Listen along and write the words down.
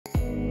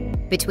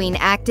Between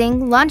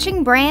acting,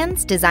 launching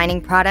brands,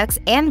 designing products,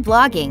 and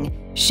vlogging,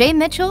 Shay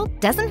Mitchell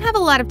doesn't have a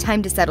lot of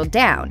time to settle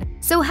down.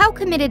 So how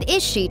committed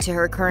is she to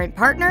her current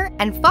partner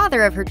and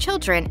father of her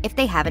children if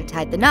they haven't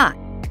tied the knot?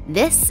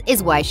 This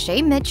is why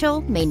Shay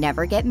Mitchell may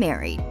never get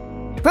married.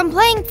 From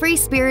playing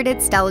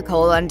free-spirited Stella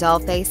Cole on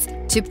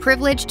Dollface to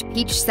privileged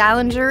Peach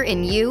Salinger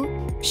in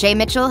You, Shay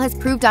Mitchell has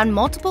proved on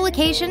multiple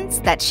occasions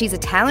that she's a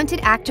talented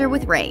actor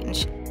with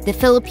range. The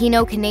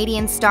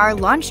Filipino-Canadian star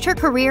launched her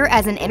career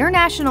as an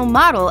international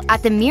model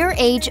at the mere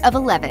age of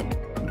 11.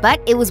 But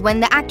it was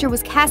when the actor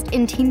was cast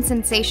in teen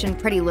sensation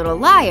Pretty Little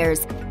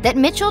Liars that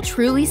Mitchell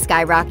truly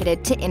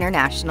skyrocketed to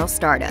international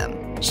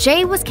stardom.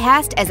 Shay was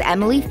cast as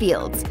Emily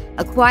Fields,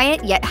 a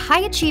quiet yet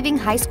high-achieving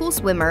high school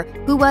swimmer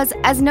who was,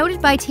 as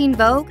noted by Teen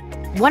Vogue,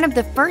 one of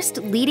the first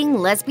leading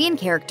lesbian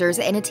characters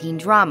in a teen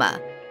drama.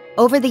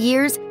 Over the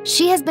years,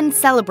 she has been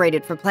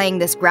celebrated for playing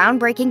this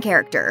groundbreaking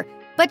character,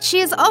 but she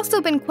has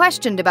also been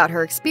questioned about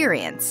her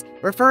experience.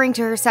 Referring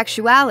to her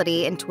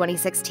sexuality in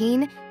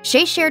 2016,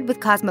 Shay shared with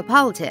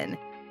Cosmopolitan,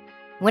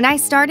 "When I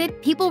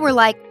started, people were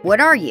like, 'What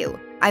are you?'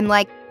 I'm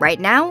like, 'Right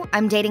now,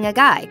 I'm dating a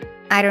guy.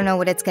 I don't know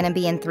what it's gonna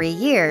be in 3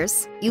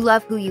 years. You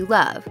love who you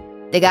love.'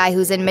 The guy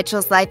who's in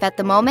Mitchell's life at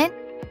the moment?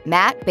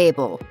 Matt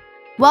Babel."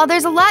 While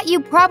there's a lot you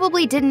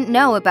probably didn't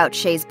know about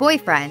Shay's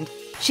boyfriend,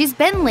 she's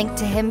been linked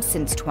to him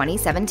since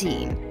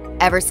 2017.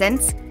 Ever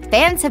since,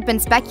 fans have been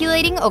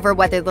speculating over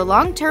whether the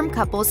long-term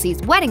couple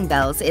sees wedding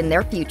bells in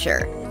their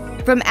future.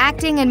 From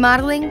acting and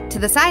modeling to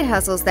the side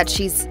hustles that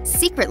she's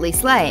secretly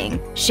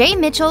slaying, Shay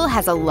Mitchell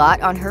has a lot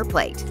on her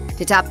plate.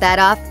 To top that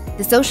off,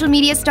 the social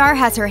media star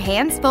has her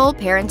hands full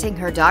parenting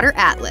her daughter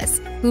Atlas,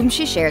 whom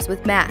she shares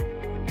with Matt.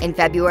 In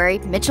February,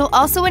 Mitchell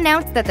also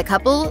announced that the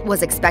couple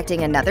was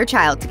expecting another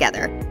child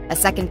together, a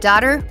second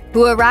daughter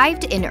who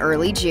arrived in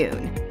early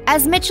June.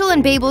 As Mitchell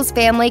and Babel's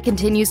family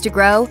continues to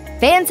grow,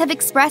 fans have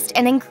expressed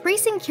an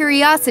increasing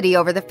curiosity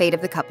over the fate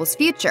of the couple's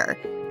future.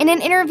 In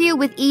an interview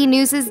with E!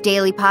 News'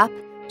 Daily Pop,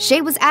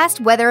 Shay was asked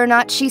whether or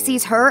not she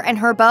sees her and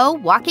her beau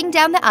walking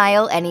down the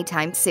aisle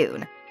anytime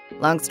soon.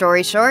 Long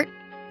story short,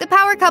 the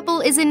power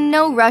couple is in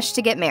no rush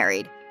to get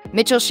married.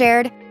 Mitchell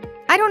shared,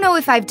 "I don't know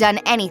if I've done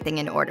anything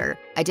in order.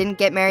 I didn't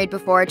get married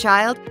before a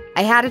child.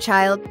 I had a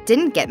child,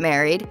 didn't get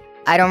married.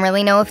 I don't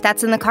really know if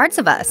that's in the cards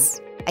of us.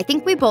 I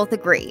think we both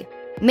agree.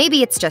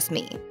 Maybe it's just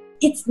me."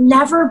 It's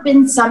never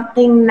been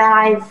something that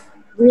I've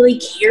really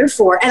cared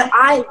for, and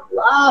I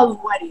love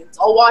weddings.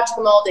 I'll watch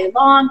them all day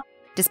long.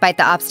 Despite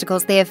the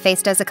obstacles they have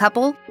faced as a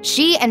couple,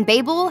 she and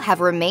Babel have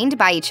remained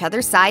by each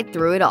other's side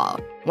through it all.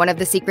 One of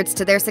the secrets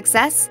to their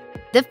success?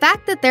 The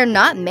fact that they're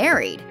not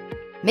married.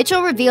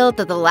 Mitchell revealed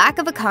that the lack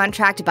of a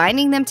contract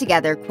binding them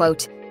together,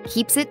 quote,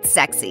 "keeps it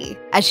sexy,"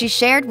 as she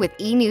shared with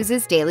E!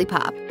 News' Daily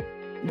Pop.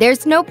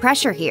 "There's no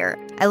pressure here.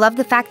 I love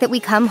the fact that we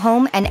come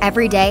home and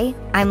every day,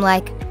 I'm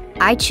like,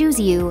 I choose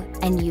you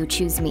and you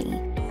choose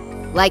me."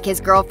 Like his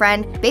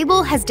girlfriend,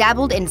 Babel has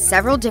dabbled in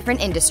several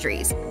different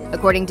industries.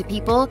 According to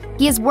People,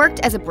 he has worked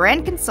as a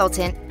brand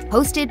consultant,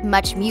 hosted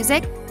Much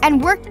Music,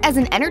 and worked as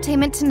an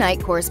Entertainment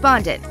Tonight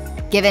correspondent.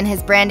 Given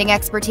his branding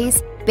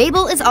expertise,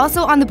 Babel is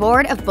also on the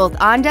board of both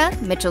Onda,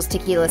 Mitchell's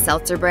tequila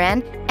seltzer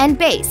brand, and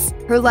Base,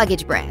 her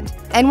luggage brand.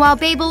 And while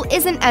Babel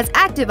isn't as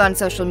active on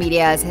social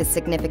media as his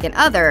significant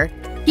other,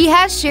 he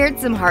has shared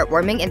some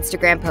heartwarming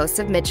Instagram posts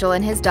of Mitchell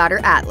and his daughter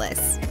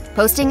Atlas.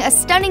 Posting a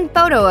stunning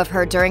photo of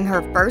her during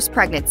her first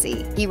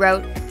pregnancy, he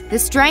wrote, "The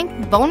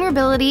strength,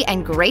 vulnerability,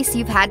 and grace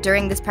you've had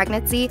during this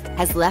pregnancy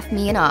has left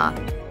me in awe.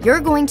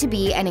 You're going to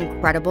be an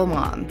incredible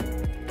mom."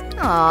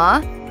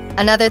 Aww.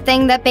 Another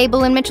thing that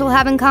Babel and Mitchell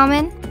have in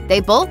common?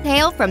 They both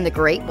hail from the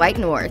Great White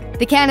North.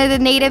 The Canada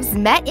natives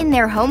met in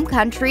their home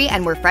country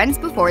and were friends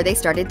before they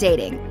started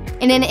dating.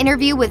 In an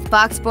interview with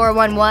Fox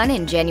 411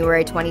 in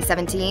January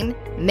 2017,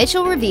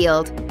 Mitchell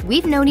revealed,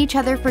 "We've known each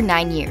other for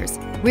 9 years.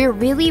 We're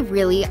really,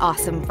 really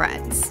awesome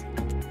friends."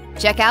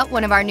 Check out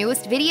one of our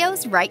newest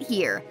videos right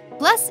here.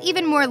 Plus,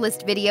 even more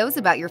list videos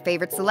about your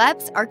favorite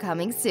celebs are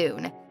coming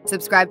soon.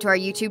 Subscribe to our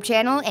YouTube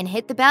channel and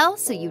hit the bell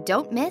so you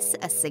don't miss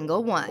a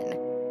single one.